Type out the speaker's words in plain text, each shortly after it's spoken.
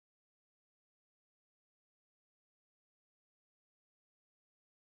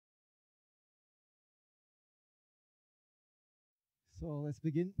So let's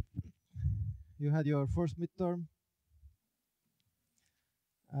begin. You had your first midterm.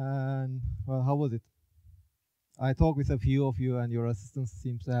 And, well, how was it? I talked with a few of you, and your assistants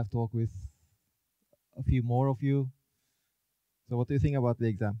seems to have talked with a few more of you. So what do you think about the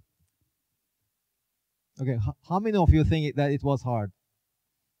exam? Okay, how many of you think that it was hard?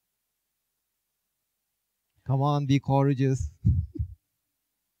 Come on, be courageous.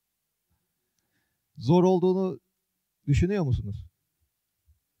 Zor olduğunu düşünüyor musunuz?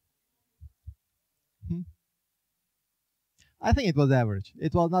 I think it was average.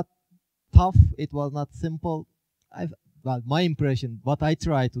 It was not tough. It was not simple. Well, my impression, what I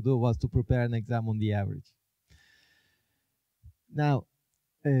tried to do was to prepare an exam on the average. Now,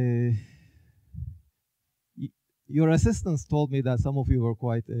 your assistants told me that some of you were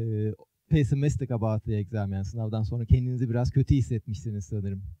quite pessimistic about the exam. Yani sınavdan sonra kendinizi biraz kötü hissetmişsiniz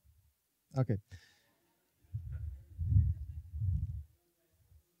sanırım. Okay.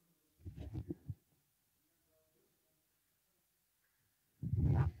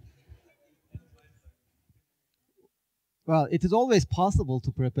 Well, it is always possible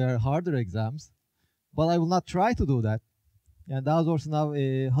to prepare harder exams, but I will not try to do that. Yani daha zor sınav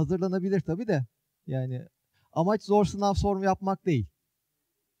hazırlanabilir tabii de. Yani amaç zor sınav soru yapmak değil.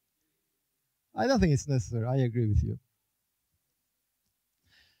 I don't think it's necessary. I agree with you.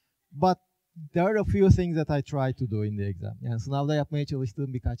 But there are a few things that I try to do in the exam. Yani sınavda yapmaya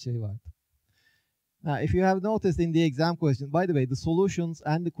çalıştığım birkaç şey vardı. Now, if you have noticed in the exam question, by the way, the solutions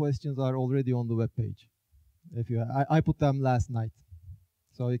and the questions are already on the web page. I put them last night.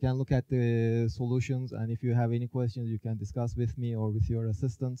 So you can look at the solutions, and if you have any questions, you can discuss with me or with your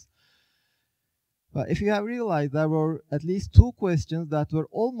assistants. But if you have realized, there were at least two questions that were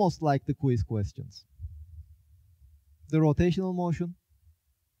almost like the quiz questions. The rotational motion.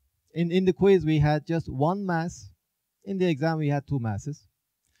 In the quiz, we had just one mass. In the exam, we had two masses.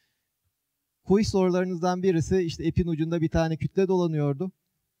 Quiz sorularınızdan birisi, işte ipin ucunda bir tane kütle dolanıyordu.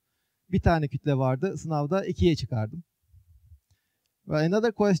 Bir tane kütle vardı. Sınavda 2'ye çıkardım. Well,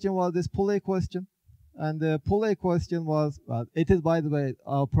 another question was this pulley question. And the pulley question was, well, it is, by the way,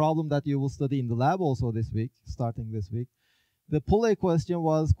 a problem that you will study in the lab also this week, starting this week. The pulley question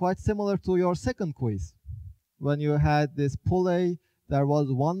was quite similar to your second quiz. When you had this pulley, there was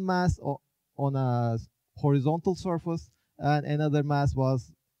one mass on a horizontal surface and another mass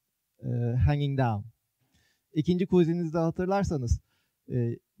was hanging down. İkinci quizinizde hatırlarsanız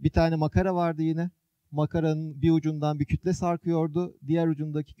bir tane makara vardı yine. Makaranın bir ucundan bir kütle sarkıyordu. Diğer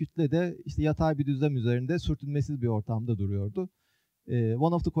ucundaki kütle de işte yatay bir düzlem üzerinde sürtünmesiz bir ortamda duruyordu.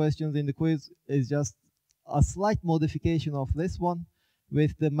 One of the questions in the quiz is just a slight modification of this one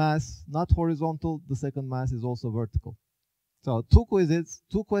with the mass not horizontal, the second mass is also vertical. So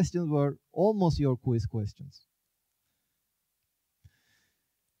two questions were almost your quiz questions.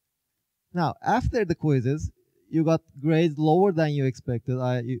 Now, after the quizzes, you got grades lower than you expected.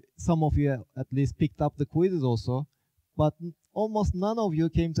 Some of you at least picked up the quizzes also, but almost none of you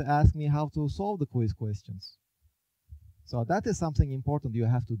came to ask me how to solve the quiz questions. So that is something important you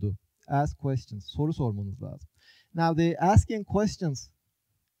have to do. Ask questions. Soru sormanız lazım. Now, the asking questions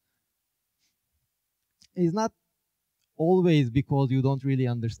is not always because you don't really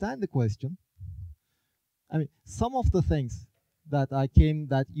understand the question. I mean, some of the things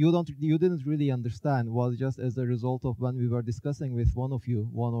that you didn't really understand was just as a result of when we were discussing with one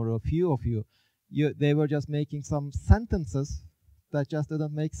or a few of you, they were just making some sentences that just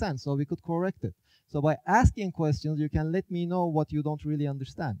didn't make sense, so we could correct it. So by asking questions, you can let me know what you don't really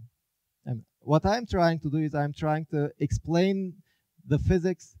understand. And what I'm trying to do is I'm trying to explain the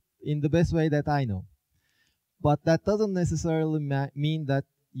physics in the best way that I know. But that doesn't necessarily mean that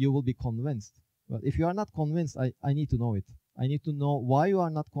you will be convinced. Well, if you are not convinced, I need to know it. I need to know why you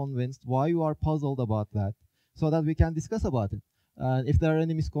are not convinced, why you are puzzled about that, so that we can discuss about it. And if there are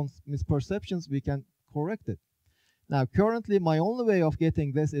any misperceptions, we can correct it. Now, currently, my only way of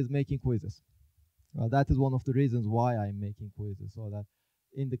getting this is making quizzes. Well, that is one of the reasons why I'm making quizzes, so that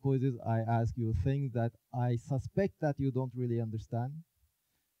in the quizzes, I ask you things that I suspect that you don't really understand,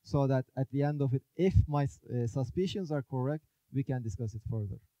 so that at the end of it, if my suspicions are correct, we can discuss it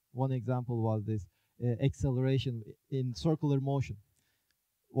further. One example was this acceleration in circular motion.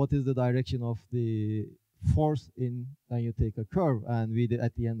 What is the direction of the force when you take a curve? And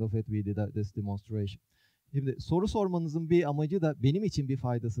at the end of it, we did this demonstration. Şimdi soru sormanızın bir amacı da benim için bir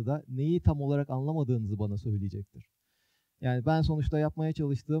faydası da neyi tam olarak anlamadığınızı bana söyleyecektir. Yani ben sonuçta yapmaya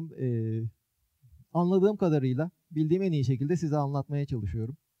çalıştığım, anladığım kadarıyla bildiğim en iyi şekilde size anlatmaya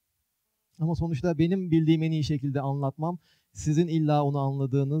çalışıyorum. Ama sonuçta benim bildiğim en iyi şekilde anlatmam sizin illa onu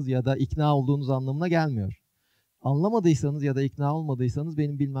anladığınız ya da ikna olduğunuz anlamına gelmiyor. Anlamadıysanız ya da ikna olmadıysanız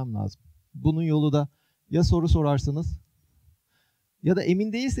benim bilmem lazım. Bunun yolu da ya soru sorarsınız ya da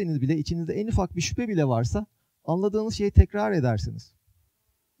emin değilseniz bile, içinizde en ufak bir şüphe bile varsa anladığınız şeyi tekrar edersiniz.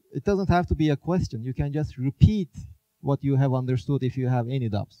 It doesn't have to be a question. You can just repeat what you have understood if you have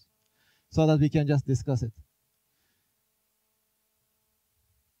any doubts, so that we can just discuss it.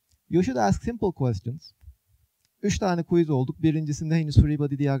 You should ask simple questions. 3 tane quiz olduk. Birincisinde henüz free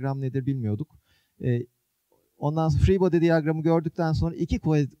body diagram nedir bilmiyorduk. Ondan sonra free body diagramı gördükten sonra 2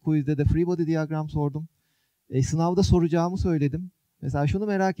 quizde de free body diagram sordum. Sınavda soracağımı söyledim. Mesela şunu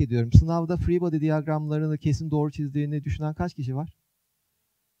merak ediyorum. Sınavda free body diagramlarını kesin doğru çizdiğini düşünen kaç kişi var?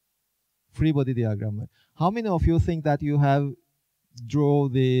 Free body diagramları. How many of you think that you have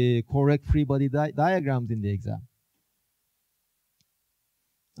draw the correct free body diagrams in the exam?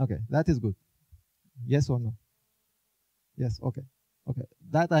 Okay, that is good. Yes or no? Yes, okay. Okay,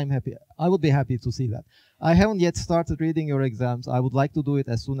 that I'm happy. I would be happy to see that. I haven't yet started reading your exams. I would like to do it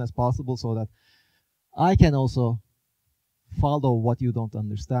as soon as possible so that I can also follow what you don't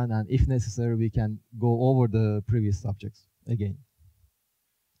understand, and if necessary, we can go over the previous subjects again.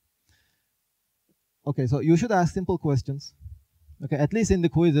 Okay, so you should ask simple questions. Okay, at least in the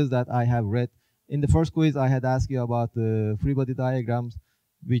quizzes that I have read. In the first quiz, I had asked you about the free body diagrams,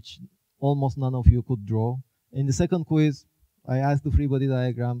 which almost none of you could draw. In the second quiz, I asked the free body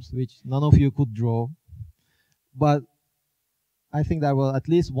diagrams, which none of you could draw. But I think there was at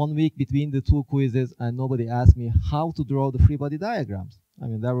least 1 week between the 2 quizzes, and nobody asked me how to draw the free body diagrams. I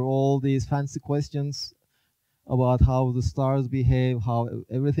mean, there were all these fancy questions about how the stars behave, how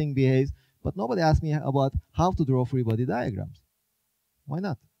everything behaves, but nobody asked me about how to draw free body diagrams. Why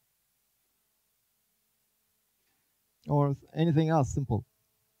not? Or anything else simple.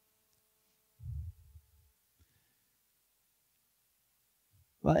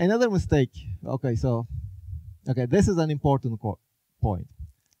 Well, another mistake. Okay, this is an important point.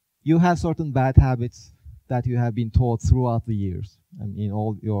 You have certain bad habits that you have been taught throughout the years. I mean, in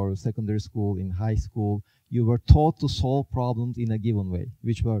all your secondary school, in high school, you were taught to solve problems in a given way,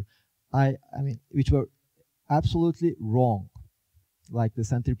 which were, which were absolutely wrong. Like the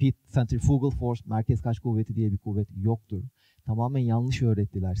centrifugal force, merkez kaç kuvveti diye bir kuvvet yoktur. Tamamen yanlış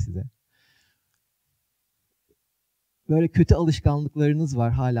öğrettiler size. Böyle kötü alışkanlıklarınız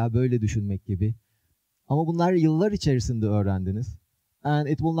var, hala böyle düşünmek gibi. Ama bunlar yıllar içerisinde öğrendiniz. And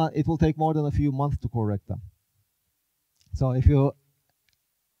it will take more than a few months to correct them. So if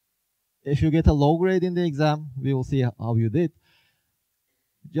you get a low grade in the exam, we will see how you did.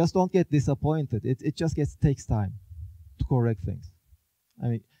 Just don't get disappointed. It just takes time to correct things. I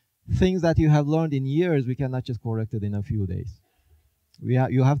mean, things that you have learned in years, we cannot just correct it in a few days.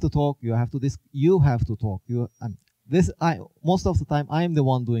 You have to talk. You have to talk. Most of the time, I am the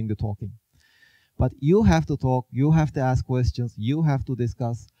one doing the talking. But you have to talk, you have to ask questions, you have to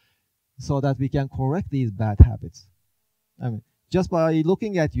discuss so that we can correct these bad habits. I mean, just by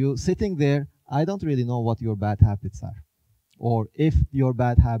looking at you, sitting there, I don't really know what your bad habits are, or if your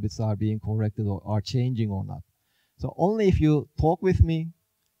bad habits are being corrected or are changing or not. So only if you talk with me,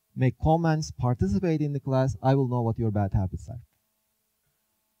 make comments, participate in the class, I will know what your bad habits are.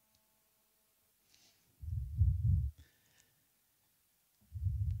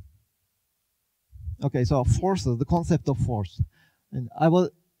 Okay, so forces, the concept of force. And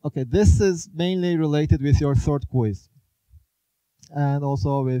this is mainly related with your third quiz. And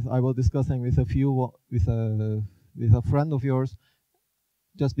also I was discussing with a friend of yours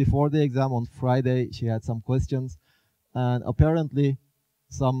just before the exam on Friday. She had some questions, and apparently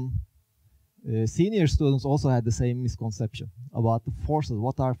some senior students also had the same misconception about the forces.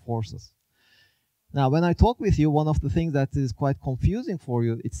 What are forces? Now, when I talk with you, one of the things that is quite confusing for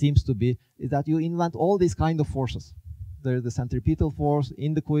you, it seems to be, is that you invent all these kind of forces. There's the centripetal force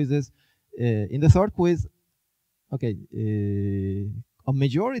in the quizzes. In the third quiz, okay, a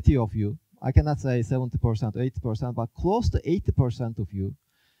majority of you, I cannot say 70%, 80%, but close to 80% of you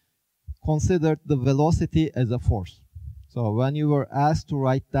considered the velocity as a force. So when you were asked to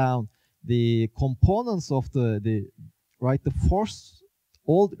write down the components of write the force,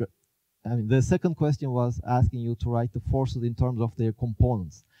 the second question was asking you to write the forces in terms of their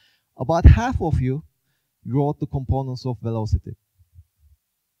components. About half of you wrote the components of velocity.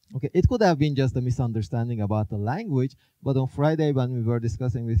 Okay, it could have been just a misunderstanding about the language, but on Friday when we were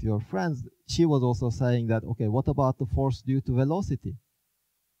discussing with your friends, she was also saying that, okay, what about the force due to velocity?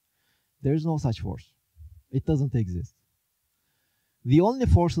 There is no such force. It doesn't exist. The only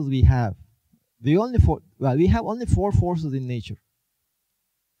forces we have, we have only 4 forces in nature.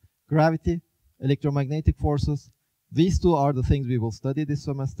 Gravity, electromagnetic forces. These 2 are the things we will study this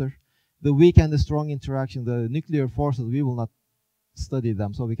semester. the weak and the strong interaction, the nuclear forces, we will not study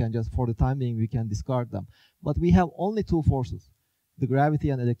them. So we can just, for the time being, we can discard them. But we have only two forces, the gravity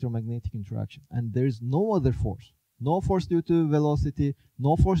and electromagnetic interaction. And there is no other force. No force due to velocity,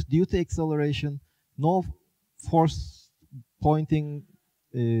 no force due to acceleration, no force pointing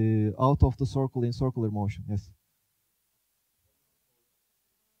out of the circle in circular motion. Yes.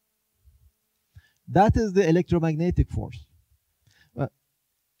 That is the electromagnetic force.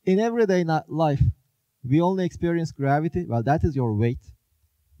 In everyday life, we only experience gravity. Well, that is your weight.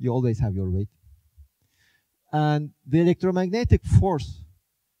 You always have your weight. And the electromagnetic force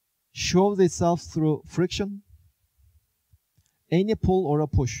shows itself through friction, any pull or a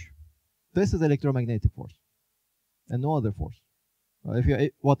push. This is electromagnetic force, and no other force.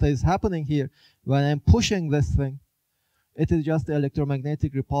 What is happening here, when I'm pushing this thing, it is just the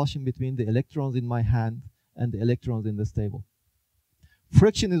electromagnetic repulsion between the electrons in my hand and the electrons in this table.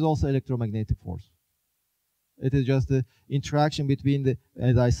 Friction is also electromagnetic force. It is just the interaction between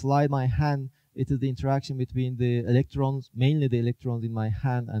as I slide my hand, it is the interaction between the electrons, mainly the electrons in my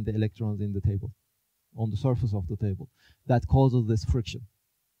hand and the electrons in the table, on the surface of the table, that causes this friction.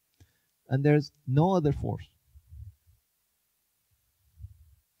 And there's no other force.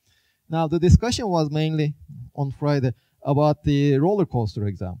 Now, the discussion was mainly on Friday about the roller coaster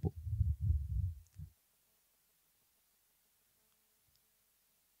example.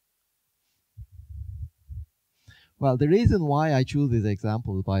 Well, the reason why I choose these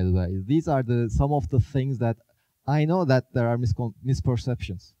examples, by the way, is these are some of the things that I know that there are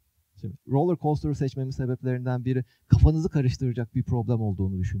misperceptions. Şimdi, roller coaster'ı seçmemin sebeplerinden biri kafanızı karıştıracak bir problem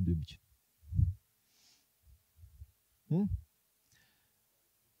olduğunu düşündüğüm için.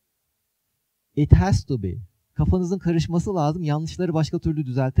 It has to be. Kafanızın karışması lazım. Yanlışları başka türlü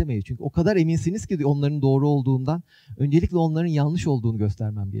düzeltemeyiz. Çünkü o kadar eminsiniz ki onların doğru olduğundan, öncelikle onların yanlış olduğunu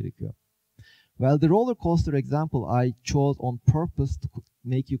göstermem gerekiyor. Well, the roller coaster example I chose on purpose to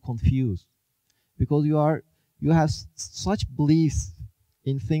make you confused, because you have such beliefs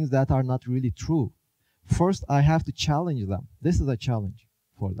in things that are not really true. First, I have to challenge them. This is a challenge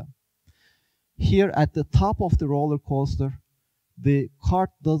for them. Here at the top of the roller coaster, the cart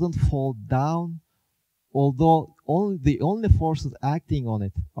doesn't fall down, although the only forces acting on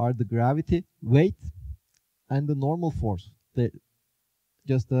it are the gravity, weight, and the normal force. They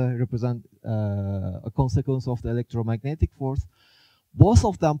just represent a consequence of the electromagnetic force. Both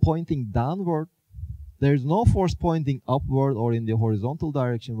of them pointing downward. There's no force pointing upward or in the horizontal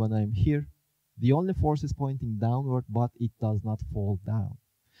direction when I'm here. The only force is pointing downward, but it does not fall down.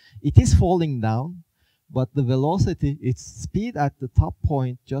 It is falling down, but the velocity, its speed at the top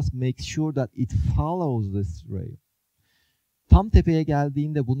point just makes sure that it follows this rail. Tam tepeye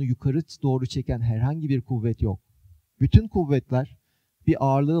geldiğinde bunu yukarı doğru çeken herhangi bir kuvvet yok. Bütün kuvvetler, bir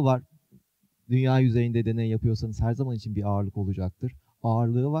ağırlığı var. Dünya yüzeyinde deney yapıyorsanız her zaman için bir ağırlık olacaktır.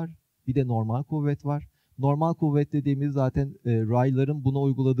 Ağırlığı var, bir de normal kuvvet var. Normal kuvvet dediğimiz zaten rayların buna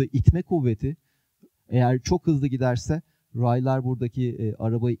uyguladığı itme kuvveti. Eğer çok hızlı giderse raylar buradaki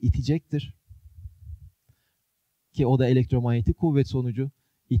arabayı itecektir. Ki o da elektromanyetik kuvvet sonucu,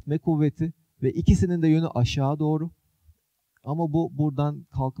 itme kuvveti ve ikisinin de yönü aşağı doğru. Ama bu buradan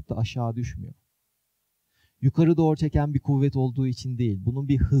kalkıp da aşağı düşmüyor. Yukarı doğru çeken bir kuvvet olduğu için değil, bunun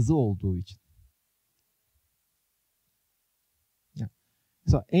bir hızı olduğu için. Yeah.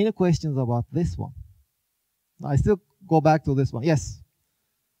 So, any questions about this one? I still go back to this one. Yes.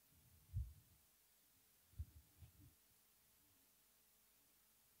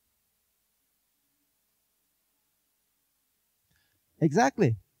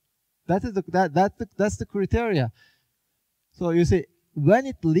 Exactly. That's the criteria. So you see, when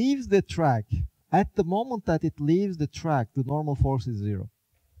it leaves the track, at the moment that it leaves the track, the normal force is 0.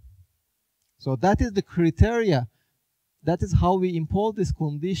 So that is the criteria. That is how we impose this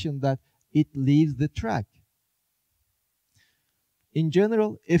condition that it leaves the track. In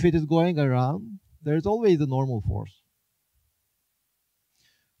general, if it is going around, there is always a normal force.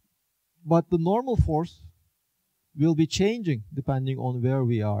 But the normal force will be changing depending on where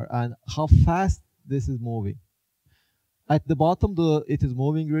we are and how fast this is moving. At the bottom, it is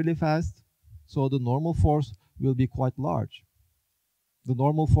moving really fast, so the normal force will be quite large. The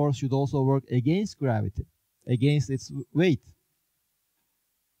normal force should also work against gravity, against its weight.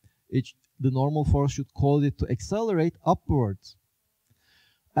 The normal force should cause it to accelerate upwards.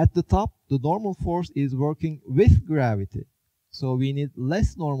 At the top, the normal force is working with gravity, so we need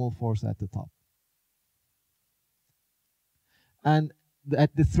less normal force at the top. And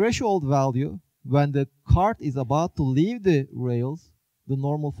at the threshold value, when the cart is about to leave the rails, the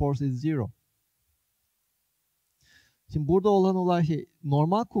normal force is 0. Şimdi burada olan olay şey,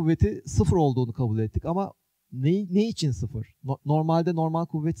 normal kuvveti 0 olduğunu kabul ettik ama ne için 0? Normalde normal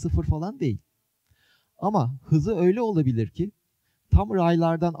kuvvet 0 falan değil. Ama hızı öyle olabilir ki tam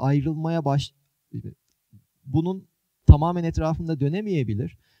raylardan ayrılmaya bunun tamamen etrafında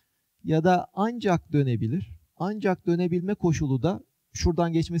dönemeyebilir ya da ancak dönebilir. Ancak dönebilme koşulu da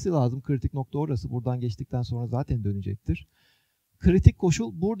şuradan geçmesi lazım. Kritik nokta orası. Buradan geçtikten sonra zaten dönecektir. Kritik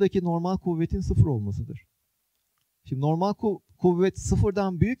koşul buradaki normal kuvvetin 0 olmasıdır. Şimdi normal kuvvet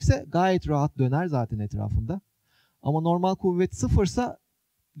 0'dan büyükse gayet rahat döner zaten etrafında. Ama normal kuvvet 0 ise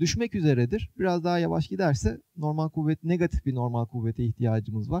düşmek üzeredir. Biraz daha yavaş giderse normal kuvvet, negatif bir normal kuvvete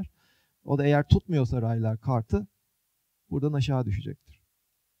ihtiyacımız var. O da eğer tutmuyorsa raylar kartı buradan aşağı düşecektir.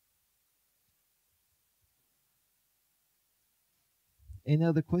 Any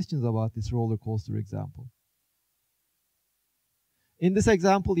other questions about this roller coaster example? In this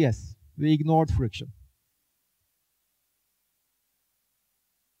example, yes, we ignored friction.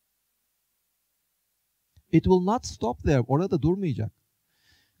 It will not stop there. Orada durmayacak.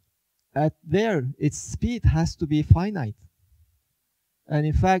 At there, its speed has to be finite. And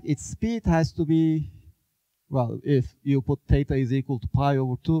in fact, its speed has to be, well, if you put theta is equal to pi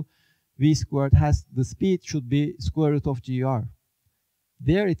over 2, v squared the speed should be square root of gr.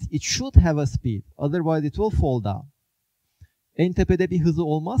 There it should have a speed. Otherwise it will fall down. En tepede bir hızı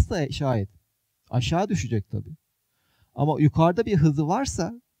olmazsa şayet aşağı düşecek tabii. Ama yukarıda bir hızı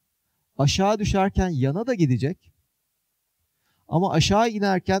varsa aşağı düşerken yana da gidecek. Ama aşağı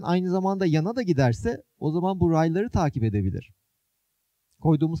inerken aynı zamanda yana da giderse o zaman bu rayları takip edebilir.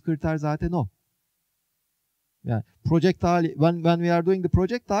 Koyduğumuz kriter zaten o. Yani projectile, when we are doing the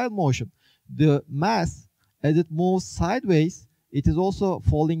projectile motion, the mass as it moves sideways, it is also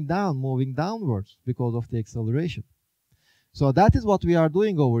falling down, moving downwards because of the acceleration. So that is what we are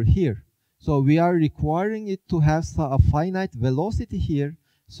doing over here. So we are requiring it to have a finite velocity here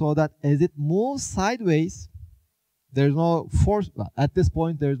so that as it moves sideways, there's no force, at this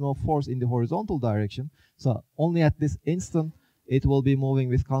point there is no force in the horizontal direction. So only at this instant it will be moving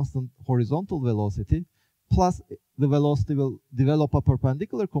with constant horizontal velocity, plus the velocity will develop a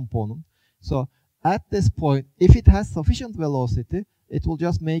perpendicular component. So at this point, if it has sufficient velocity, it will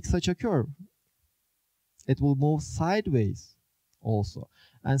just make such a curve. It will move sideways also.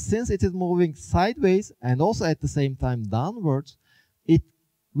 And since it is moving sideways and also at the same time downwards, it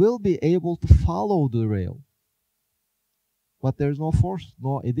will be able to follow the rail. But there's no force,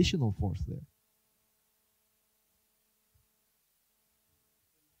 no additional force there.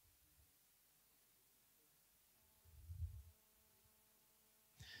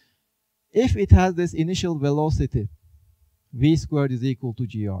 If it has this initial velocity, v squared is equal to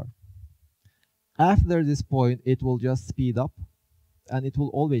gr. After this point, it will just speed up and it will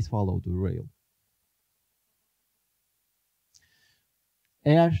always follow the rail.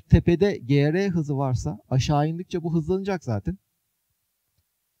 Eğer tepede gr hızı varsa aşağı indikçe bu hızlanacak zaten.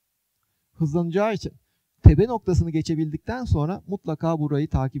 Hızlanacağı için tepe noktasını geçebildikten sonra mutlaka burayı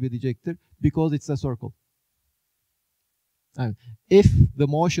takip edecektir. Because it's a circle. And if the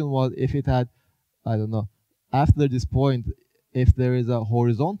motion was, if it had, I don't know, after this point, if there is a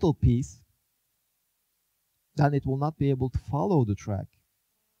horizontal piece, then it will not be able to follow the track.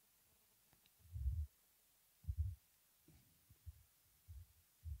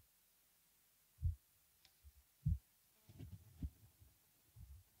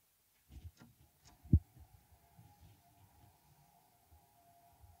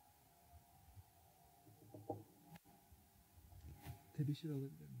 Tebeşir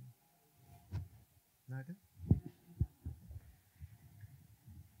alabilir miyim? Nerede?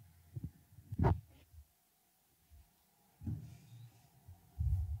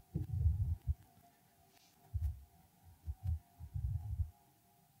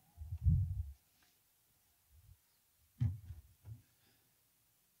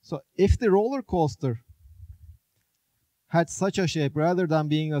 So if the roller coaster had such a shape rather than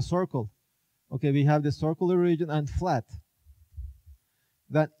being a circle, okay, we have the circular region and flat,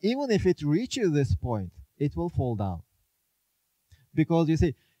 then even if it reaches this point, it will fall down. Because you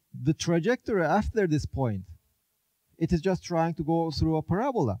see, the trajectory after this point, it is just trying to go through a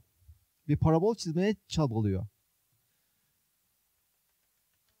parabola. Bir parabol çizmeye çabalıyor.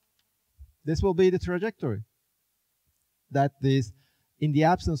 This will be the trajectory that is, in the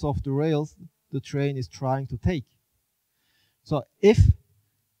absence of the rails, the train is trying to take. So if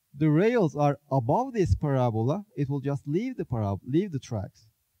the rails are above this parabola, it will just leave the tracks.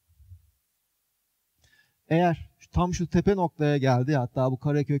 Eğer tam şu tepe noktaya geldi, hatta bu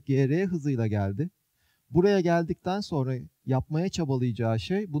karekök gr hızıyla geldi. Buraya geldikten sonra yapmaya çabalayacağı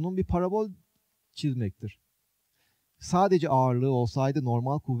şey bunun bir parabol çizmektir. sadece ağırlığı olsaydı,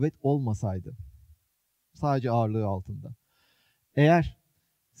 normal kuvvet olmasaydı. Sadece ağırlığı altında. Eğer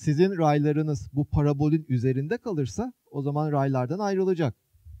sizin raylarınız bu parabolün üzerinde kalırsa o zaman raylardan ayrılacak.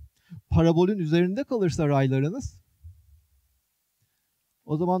 Parabolün üzerinde kalırsa raylarınız,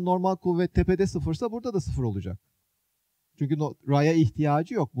 o zaman normal kuvvet tepede sıfırsa burada da sıfır olacak. Çünkü raya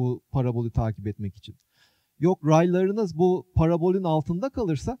ihtiyacı yok bu parabolü takip etmek için. Yok, raylarınız bu parabolün altında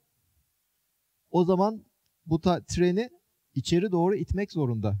kalırsa o zaman bu treni içeri doğru itmek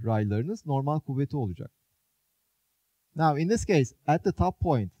zorunda raylarınız. Normal kuvveti olacak. Now in this case, at the top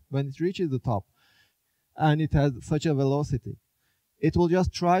point, when it reaches the top and it has such a velocity, it will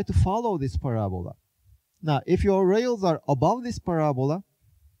just try to follow this parabola. Now if your rails are above this parabola,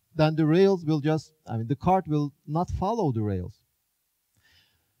 then the rails will just, the cart will not follow the rails.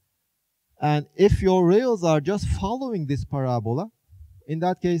 And if your rails are just following this parabola, in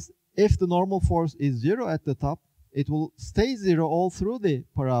that case, if the normal force is 0 at the top, it will stay 0 all through the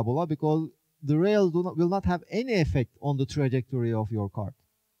parabola because the rails will not have any effect on the trajectory of your cart.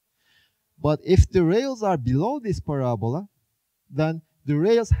 But if the rails are below this parabola, then the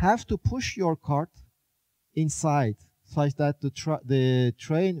rails have to push your cart inside such that the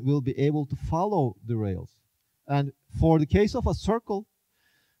train will be able to follow the rails. And for the case of a circle,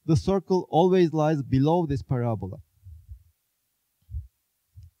 the circle always lies below this parabola.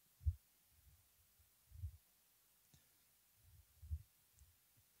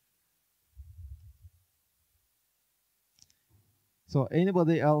 So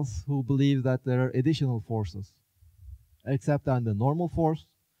anybody else who believes that there are additional forces, except on the normal force,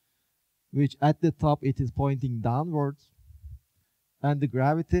 which at the top it is pointing downwards, and the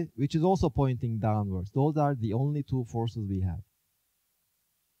gravity, which is also pointing downwards. Those are the only two forces we have.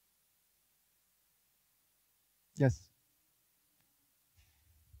 Yes?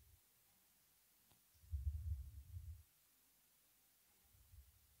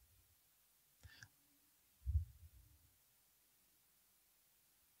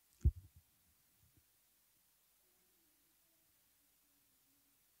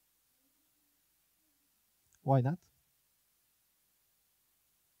 Why not?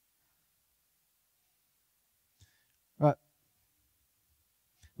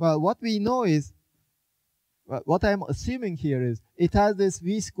 Well, what we know is, what I'm assuming here is, it has this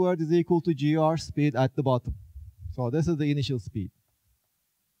v squared is equal to gr speed at the bottom. So this is the initial speed.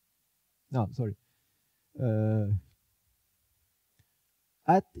 No, sorry.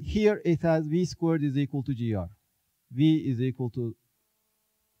 At here it has v squared is equal to gr. V is equal to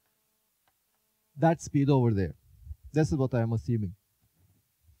that speed over there. This is what I'm assuming.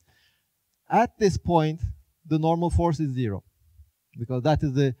 At this point, the normal force is 0. Because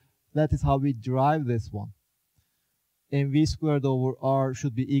that is how we derive this one. mv squared over r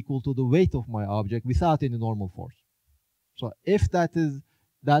should be equal to the weight of my object without any normal force. So if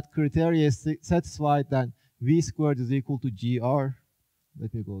that criteria is satisfied, then v squared is equal to gr.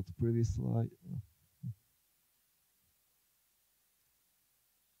 Let me go to previous slide.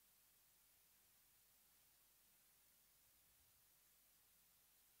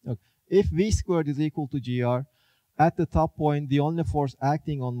 Okay. If v squared is equal to gr, at the top point, the only force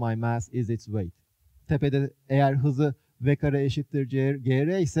acting on my mass is its weight. Tepede eğer hızı v kare eşittir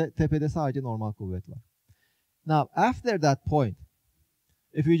gr ise tepede sadece normal kuvvet var. Now, after that point,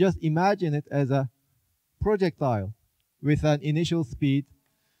 if you just imagine it as a projectile with an initial speed,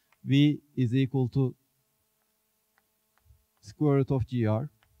 v is equal to square root of gr.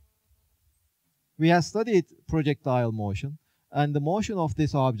 We have studied projectile motion, and the motion of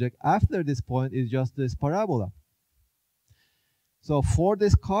this object after this point is just this parabola. So for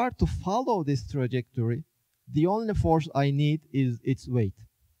this car to follow this trajectory, the only force I need is its weight.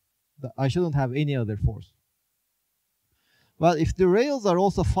 I shouldn't have any other force. Well, if the rails are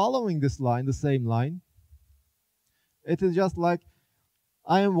also following this line, the same line, it is just like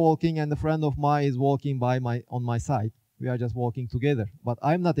I am walking and a friend of mine is walking by on my side. We are just walking together. But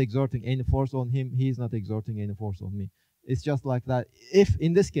I'm not exerting any force on him. He is not exerting any force on me. It's just like that. If,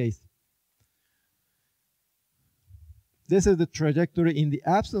 in this case, this is the trajectory in the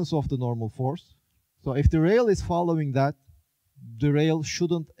absence of the normal force. So if the rail is following that, the rail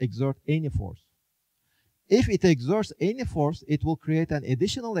shouldn't exert any force. If it exerts any force, it will create an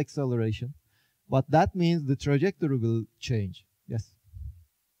additional acceleration, but that means the trajectory will change. Yes?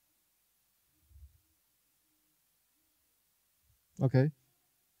 Okay.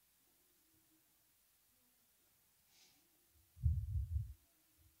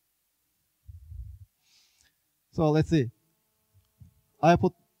 So let's see. I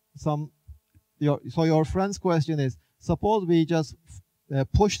put some, so your friend's question is, suppose we just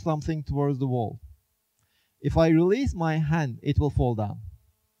push something towards the wall. If I release my hand, it will fall down.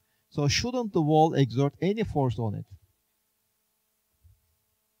 So shouldn't the wall exert any force on it?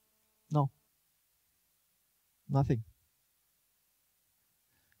 No. Nothing.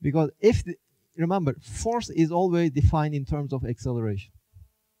 Because remember, force is always defined in terms of acceleration.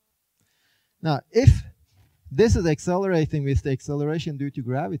 Now, if this is accelerating with the acceleration due to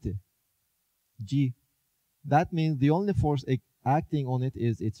gravity, g, that means the only force acting on it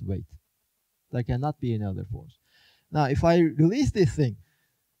is its weight. There cannot be any other force. Now, if I release this thing,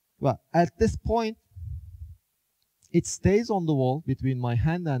 well, at this point, it stays on the wall between my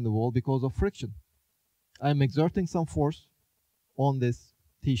hand and the wall because of friction. I'm exerting some force on this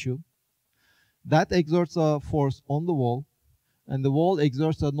tissue. That exerts a force on the wall, and the wall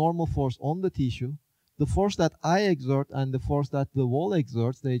exerts a normal force on the tissue. The force that I exert and the force that the wall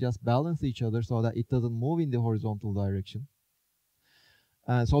exerts, they just balance each other so that it doesn't move in the horizontal direction.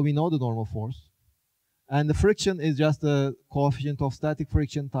 So we know the normal force. And the friction is just the coefficient of static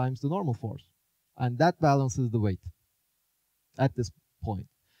friction times the normal force. And that balances the weight at this point.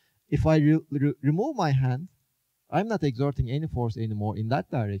 If I remove my hand, I'm not exerting any force anymore in that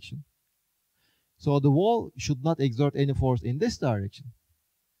direction. So the wall should not exert any force in this direction.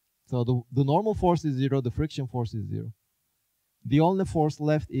 So the normal force is 0, the friction force is 0. The only force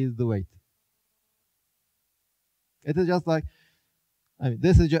left is the weight. It is just like,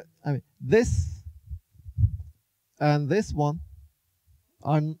 this is just, this and this one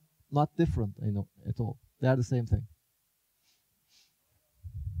are not different, at all. They are the same thing.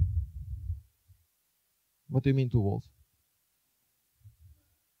 What do you mean two walls?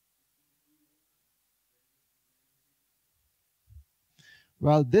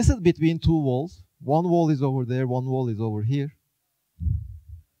 Well, this is between two walls. One wall is over there, one wall is over here.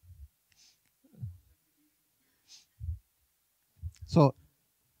 So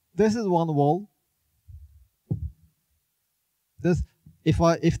this is one wall.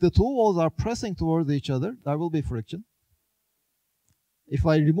 If the two walls are pressing towards each other, there will be friction. If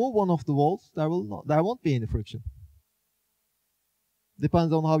I remove one of the walls, there won't be any friction.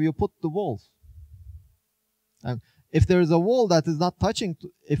 Depends on how you put the walls. And if there is a wall that is not touching,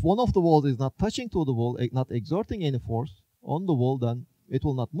 if one of the walls is not touching to the wall, not exerting any force on the wall, then it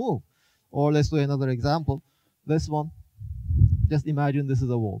will not move. Or let's do another example. This one, just imagine this is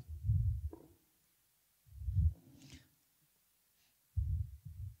a wall.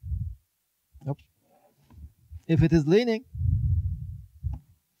 Yep. If it is leaning,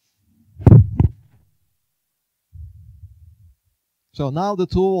 so now the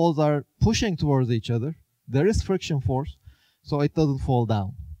two walls are pushing towards each other. There is friction force, so it doesn't fall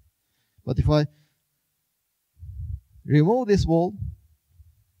down. But if I remove this wall,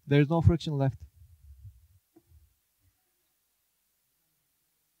 there is no friction left.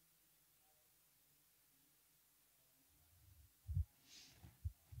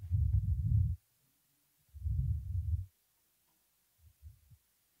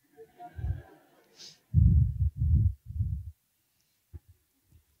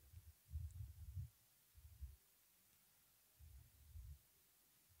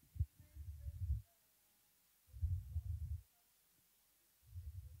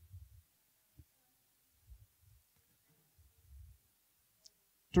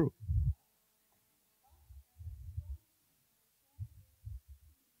 True.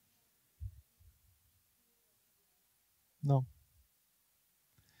 No.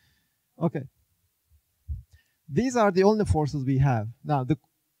 Okay. These are the only forces we have. Now,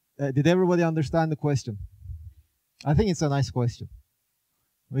 did everybody understand the question? I think it's a nice question,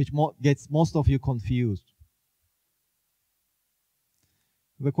 which gets most of you confused.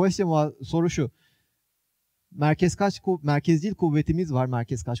 The question was, soru şu. Merkezcil kuvvetimiz var,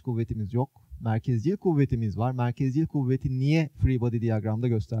 merkez kaç kuvvetimiz yok. Merkezcil kuvvetimiz var, merkezcil kuvveti niye free body diyagramda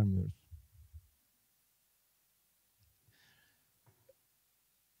göstermiyoruz?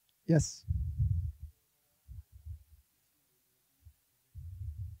 Yes.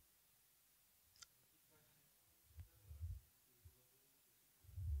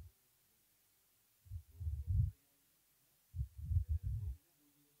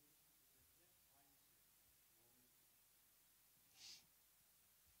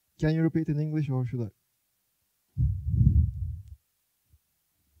 Can you repeat in English or should I?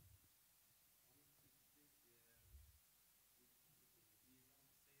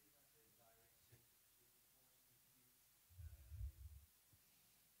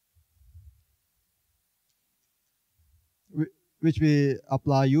 Which we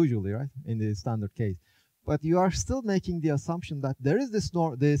apply usually, right, in the standard case. But you are still making the assumption that there is this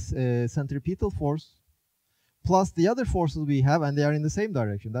centripetal force plus the other forces we have, and they are in the same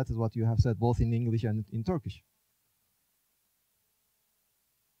direction. That is what you have said, both in English and in Turkish.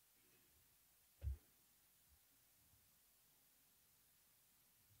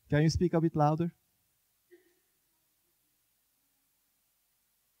 Can you speak a bit louder?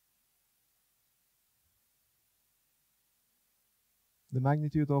 The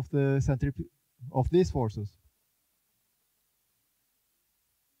magnitude of the centrifuge of these forces.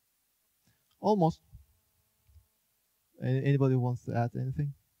 Almost. Anybody wants to add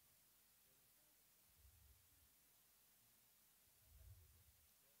anything?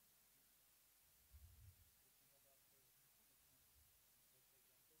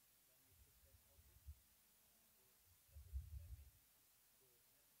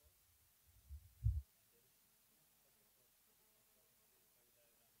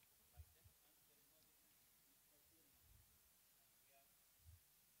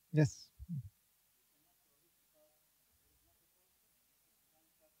 Yes.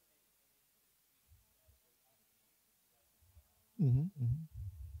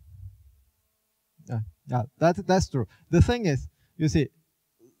 Yeah, that's true. The thing is, you see,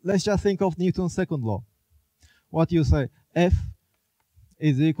 let's just think of Newton's second law. What you say, F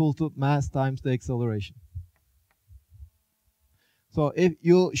is equal to mass times the acceleration. So if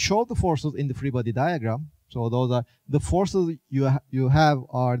you show the forces in the free body diagram, so those are the forces you have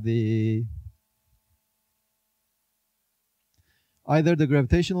are the either the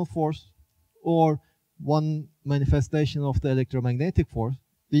gravitational force or one manifestation of the electromagnetic force.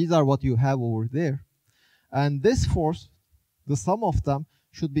 These are what you have over there. And this force, the sum of them,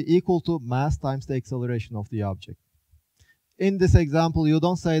 should be equal to mass times the acceleration of the object. In this example, you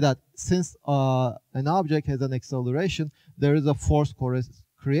don't say that since an object has an acceleration, there is a force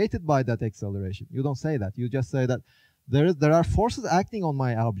created by that acceleration. You don't say that. You just say that there are forces acting on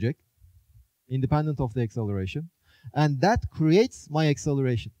my object, independent of the acceleration, and that creates my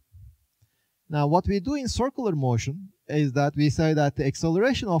acceleration. Now, what we do in circular motion is that we say that the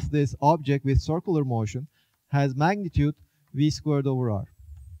acceleration of this object with circular motion has magnitude v squared over r.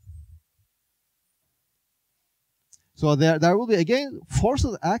 So there will be, again,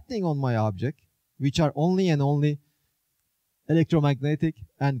 forces acting on my object, which are only and only electromagnetic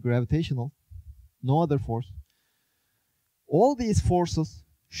and gravitational, no other force. All these forces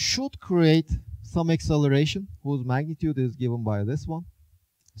should create some acceleration, whose magnitude is given by this one.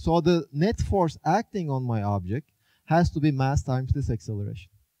 So the net force acting on my object has to be mass times this acceleration.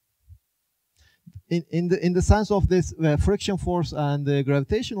 In the sense of this friction force and the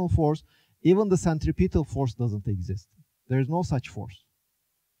gravitational force, even the centripetal force doesn't exist. There is no such force.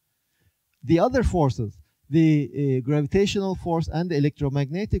 The other forces, the gravitational force and the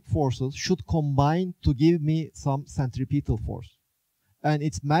electromagnetic forces, should combine to give me some centripetal force. And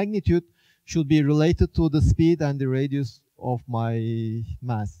its magnitude should be related to the speed and the radius of my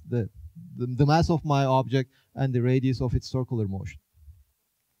mass, the mass of my object and the radius of its circular motion.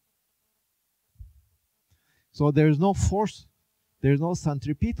 So there is no force, there is no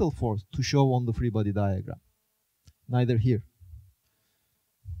centripetal force to show on the free body diagram, neither here.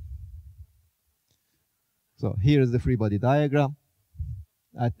 So here is the free body diagram.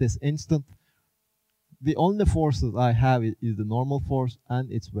 At this instant, the only forces I have is the normal force and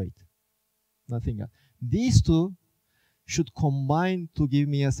its weight, nothing else. These two should combine to give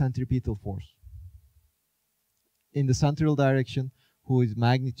me a centripetal force in the central direction, whose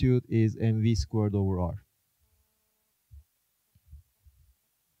magnitude is mv squared over r.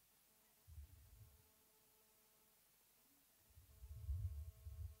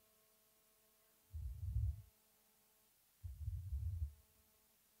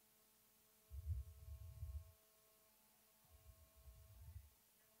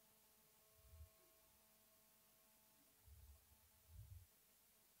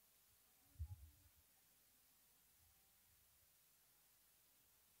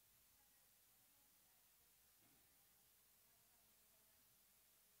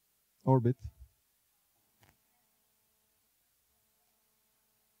 Orbit.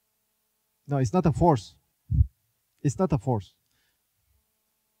 No, it's not a force. It's not a force.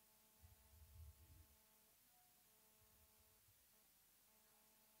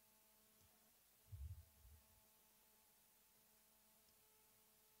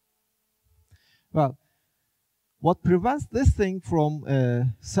 Well, what prevents this thing from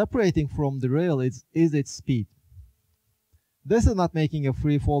separating from the rail is its speed. This is not making a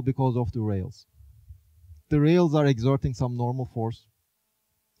free fall because of the rails. The rails are exerting some normal force.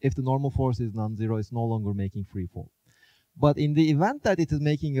 If the normal force is non-zero, it's no longer making free fall. But in the event that it is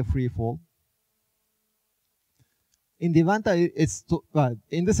making a free fall, in the event that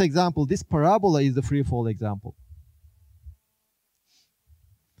in this example, this parabola is the free fall example.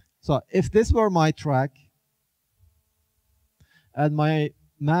 So if this were my track, and my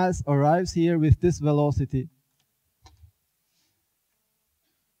mass arrives here with this velocity,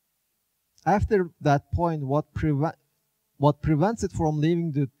 after that point, what prevents it from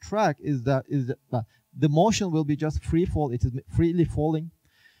leaving the track is that the motion will be just free fall. It is freely falling,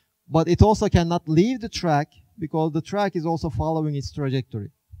 but it also cannot leave the track because the track is also following its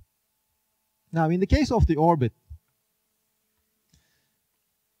trajectory. Now, in the case of the orbit,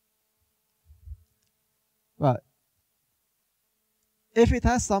 well, if it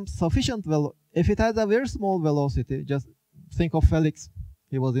has some sufficient if it has a very small velocity, just think of Felix.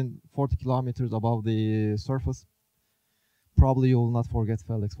 He was in 40 kilometers above the surface. Probably you will not forget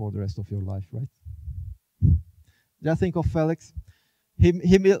Felix for the rest of your life, right? Just think of Felix. He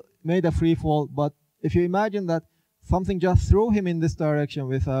made a free fall, but if you imagine that something just threw him in this direction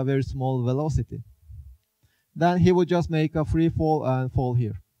with a very small velocity, then he would just make a free fall and fall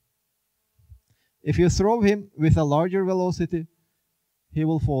here. If you throw him with a larger velocity, he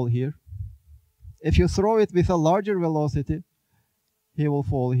will fall here. If you throw it with a larger velocity, he will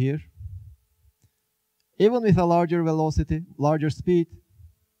fall here. Even with a larger velocity, larger speed,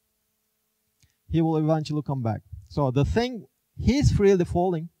 he will eventually come back. So the thing, he's freely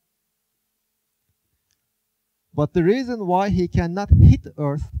falling, but the reason why he cannot hit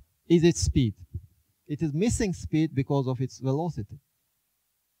Earth is its speed. It is missing speed because of its velocity.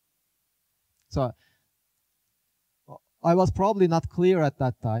 So I was probably not clear at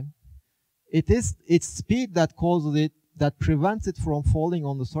that time. It is its speed that causes it, that prevents it from falling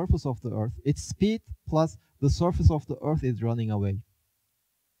on the surface of the Earth. Its speed plus the surface of the Earth is running away.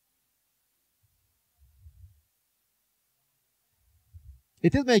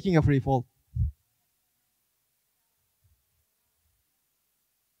 It is making a free fall.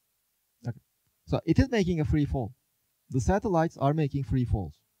 Okay. So it is making a free fall. The satellites are making free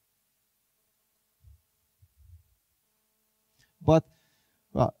falls. But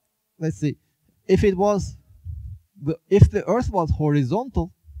well, let's see. If it was, if the Earth was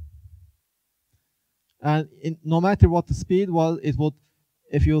horizontal, and no matter what the speed was, it would.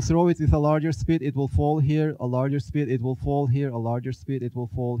 If you throw it with a larger speed, it will fall here. A larger speed, it will fall here. A larger speed, it will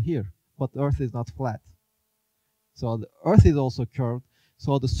fall here. But the Earth is not flat. So the Earth is also curved.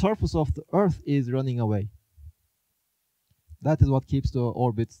 So the surface of the Earth is running away. That is what keeps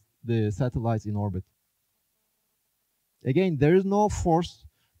the satellites in orbit. Again, there is no force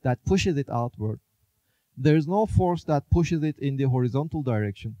that pushes it outward. There is no force that pushes it in the horizontal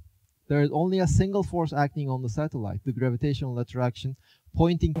direction. There is only a single force acting on the satellite, the gravitational attraction,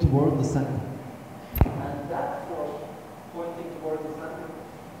 pointing toward the center. And that force pointing toward the center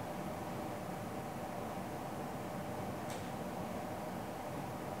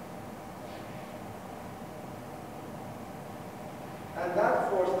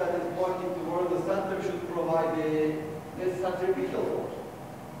that is pointing toward the center should provide this centripetal force.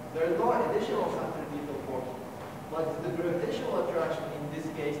 There is no additional centripetal force, but it's the gravitational attraction in this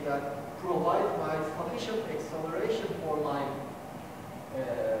case that provides my sufficient acceleration for my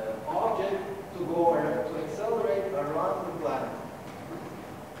object to go to accelerate around the planet.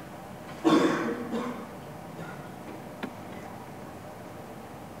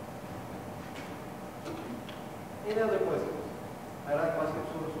 Any other questions? Herhangi başka bir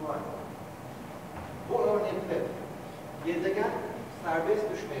sorusu var mı? Bu örnekte gezegen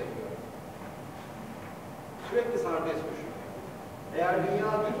serbest düşme yapıyor. Sürekli serbest düşüyor. Eğer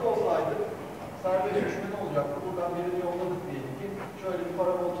dünya düz olsaydı serbest düşme ne olacaktı? Buradan birini yolladık diyelim ki şöyle bir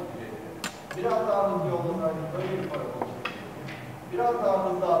parabol çizecekti. Biraz daha hızlı yollasaydık böyle bir parabol çizecekti. Biraz daha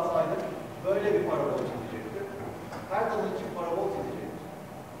hızlı atsaydık böyle bir parabol çizecekti. Her zaman için parabol çizecekti.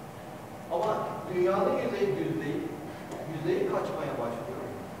 Ama dünyanın yüzeyi düz değil. Yüzeyi kaçmaya başlıyor.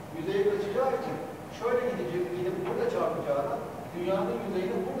 Yüzeyi kaçacağı için şöyle gidip burada çarpacağına dünyanın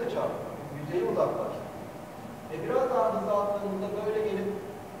yüzeyini burada çarpıyor. Yüzeyi uzaklaştı. Biraz daha hızlı attığımızda böyle gelip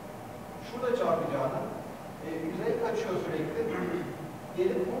şurada çarpacağına yüzey kaçıyor sürekli.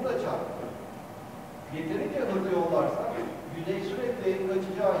 Gelip burada çarpıyor. Yeterince hızlı yollarsa yüzey sürekli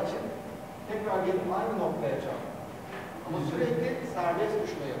kaçacağı için tekrar gelip aynı noktaya çarpıyor. Ama sürekli serbest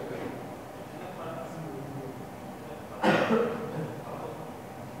düşme yapıyor.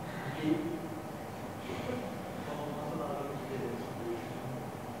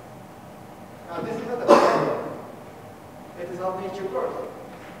 Now this is not a problem. It is how nature works.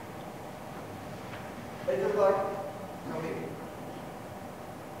 It is like, come here.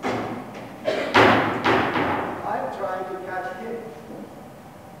 I'm trying to catch him.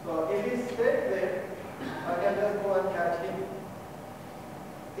 So if he stays there, I can just go and catch him.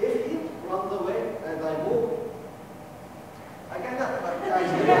 If he runs away as I move, I cannot catch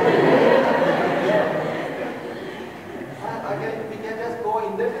him. We can just go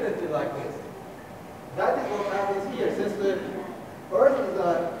indefinitely like this. That is what happens here. Since the Earth is a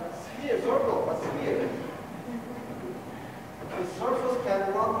sphere, circle, a sphere, the surface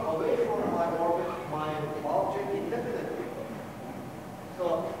can run away from my orbit, my object indefinitely.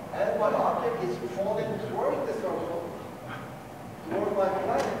 So, as my object is falling towards the circle, towards my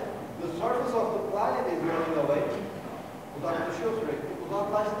planet, the surface of the planet is running away. Uzaklaşıyor sürekli.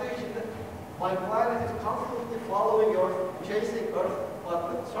 Uzaklaştığı için de my planet is constantly following Earth, chasing Earth, but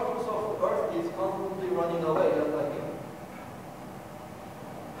the surface of the Earth is constantly running away, just like it.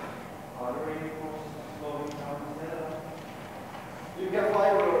 Are there any forces slowing down the setup? You can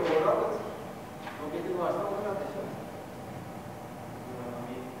fire your rockets. Roketin varsa onu ateşler.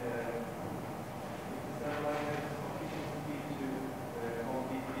 If the satellite has sufficient speed to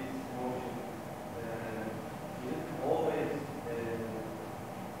complete this motion, is it always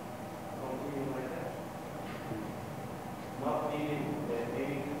continue like that? Not needing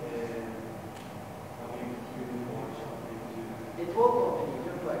any communication or something to... It will continue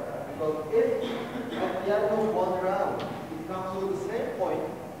just like that. Because if at the end of one round, it comes to the same point,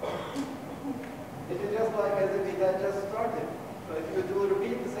 it is just like as if it had just started. So if you will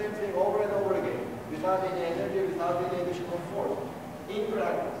repeat the same thing over and over again, without any energy, without any additional force, in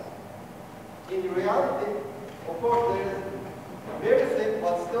practice. In reality, of course, there is very thin,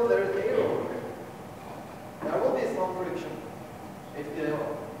 but still there is air over there. There will be some friction. If the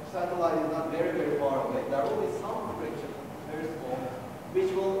satellite is not very, very far away, there will be some friction, very small,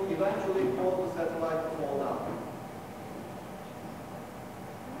 which will eventually cause the satellite to fall down.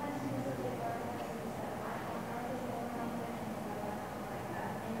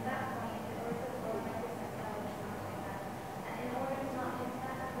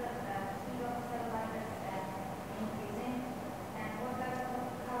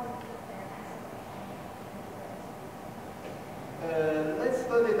 Let's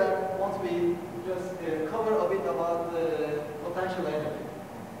study that once we just cover a bit about the potential energy.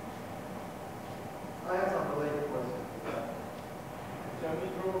 I have some related questions. Can we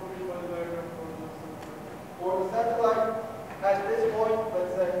draw a freeway diagram For the satellite, at this point,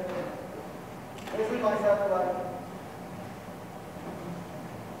 let's say, this is my satellite.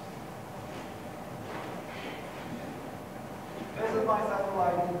 This is my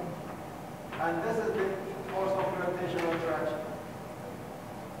satellite, and this is the force of gravitational attraction.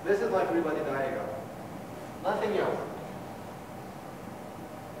 This is my free body diagram. Nothing else.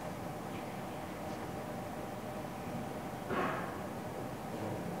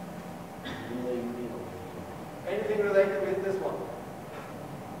 Anything related with this one?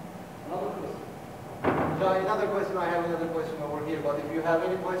 Another question. So another question, I have another question over here, but if you have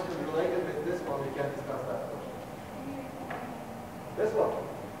any questions related with this one, we can discuss that question. This one.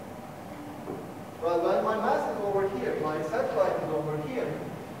 Well, when my mass is over here, my satellite is over here,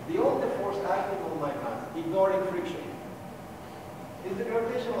 the only force acting on my mass, ignoring friction, is the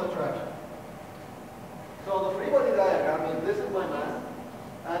gravitational attraction. So the free body diagram is this is my mass,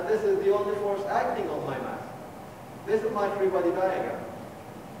 and this is the only force acting on my mass. This is my free body diagram.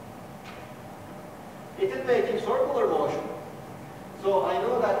 It is making circular motion, so I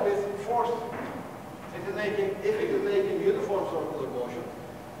know that this force, if it is making uniform circular motion,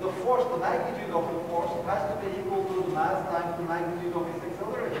 the force, the magnitude of the force has to be equal to the mass times the magnitude of its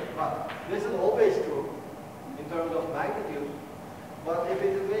acceleration. But this is always true in terms of magnitude. But if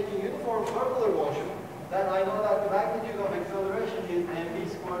it is making uniform circular motion, then I know that the magnitude of acceleration is mv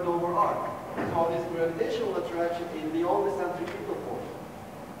squared over r. So this gravitational attraction is the only centrifugal force.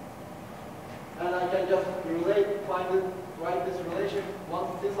 And I can just write this relation.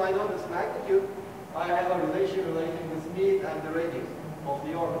 Since I know this magnitude, I have a relation relating the speed and the radius of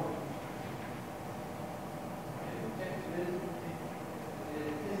the orbit.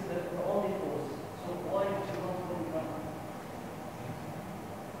 Is the only force, so why do you want to run?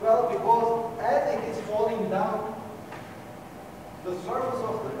 Well, because as it is falling down, the surface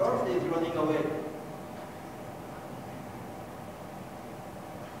of the Earth is running away.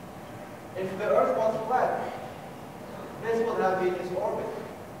 If the Earth was flat, this would have been its orbit.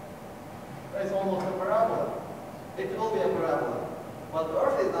 It's almost a parabola. It will be a parabola. But the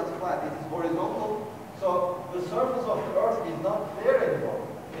Earth is not flat, it is horizontal. So the surface of the Earth is not there anymore.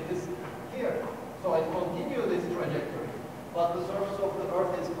 It is here. So it continues this trajectory. But the surface of the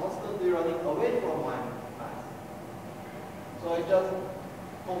Earth is constantly running away from my mass. So it just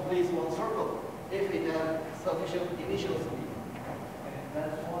completes one circle if it has sufficient initial speed. And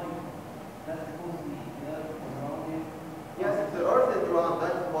that's why, that's because the Yes, if the Earth is round,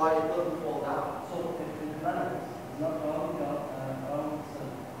 that's why it doesn't fall down. So if the planet is not rounding around the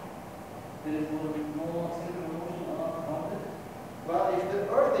sun, there is no circular motion around it? Well, if the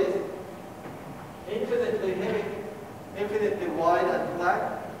Earth is infinitely heavy, infinitely wide and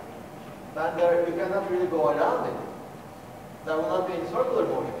flat, then you cannot really go around it. There will not be any circular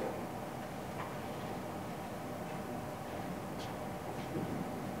motion.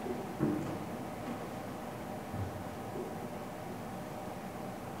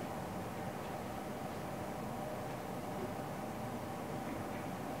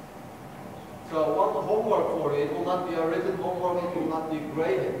 So one homework for you, it will not be a written homework, it will not be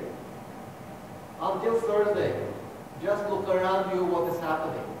graded. Until Thursday, just look around you what is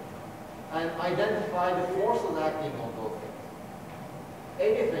happening and identify the forces acting on those things.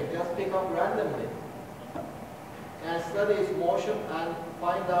 Anything, just pick up randomly and study its motion and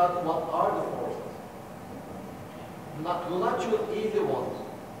find out what are the forces. Do not choose easy ones,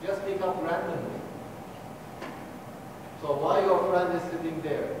 just pick up randomly. So why your friend is sitting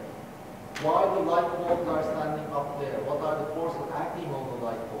there? Why the light bulbs are standing up there? What are the forces acting on the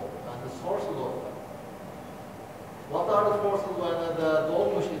light bulb and the sources of them? What are the forces when the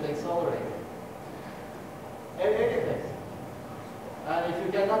dolmush is accelerating? Anything. And if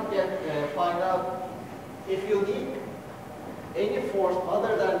you cannot find out, if you need any force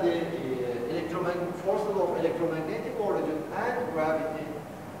other than the forces of electromagnetic origin and gravity,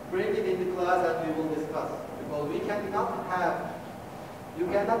 bring it in the class and we will discuss. Because we cannot have, you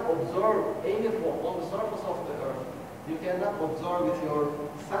cannot observe any force on the surface of the Earth. You cannot observe with your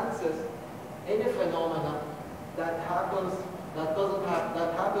senses any phenomena that happens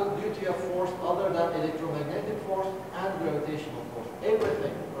due to a force other than electromagnetic force and gravitational force.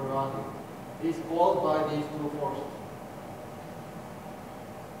 Everything around you is caused by these two forces.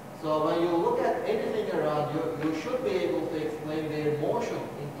 So when you look at anything around you, you should be able to explain their motion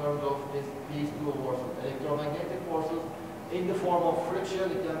in terms of these two forces. Electromagnetic forces in the form of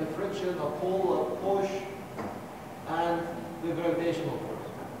friction, it can be friction, a pull, a push, and the gravitational force.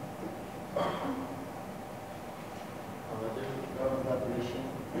 That machine,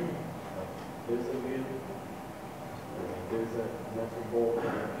 there's a wheel, there's a metal ball,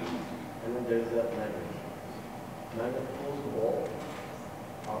 and then there's that magnet. Magnet pulls the ball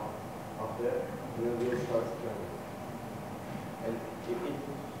up there, and then the wheel starts turning. And it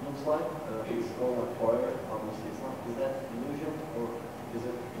looks like it's going like forever, obviously it's not. Is that illusion, or is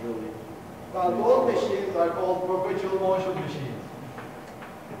it really? Well, both machines are called perpetual motion machines.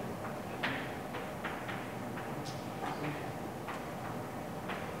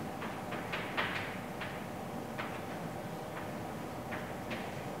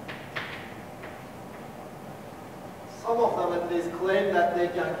 Some of them at least claim that they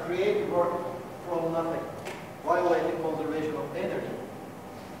can create work from nothing, violating conservation of energy.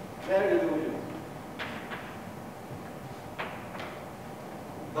 They're illusions.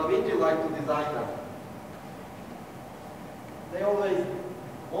 Da Vinci liked to design them. They always,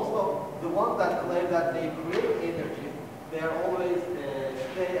 most of the ones that claim that they create energy, they are always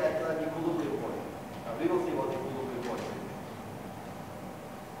stay at an equilibrium point. We will see what equilibrium point is.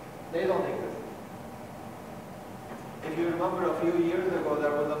 They don't exist. If you remember a few years ago,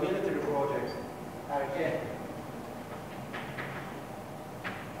 there was a military project, Erke.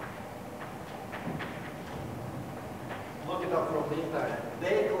 Look it up from the internet.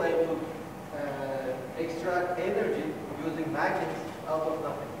 They claim to extract energy using magnets out of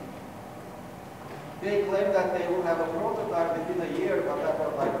nothing. They claim that they will have a prototype within a year, but that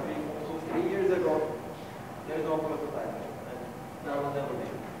was like 3 years ago. There is no prototype, and there will never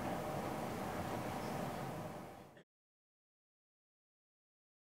be.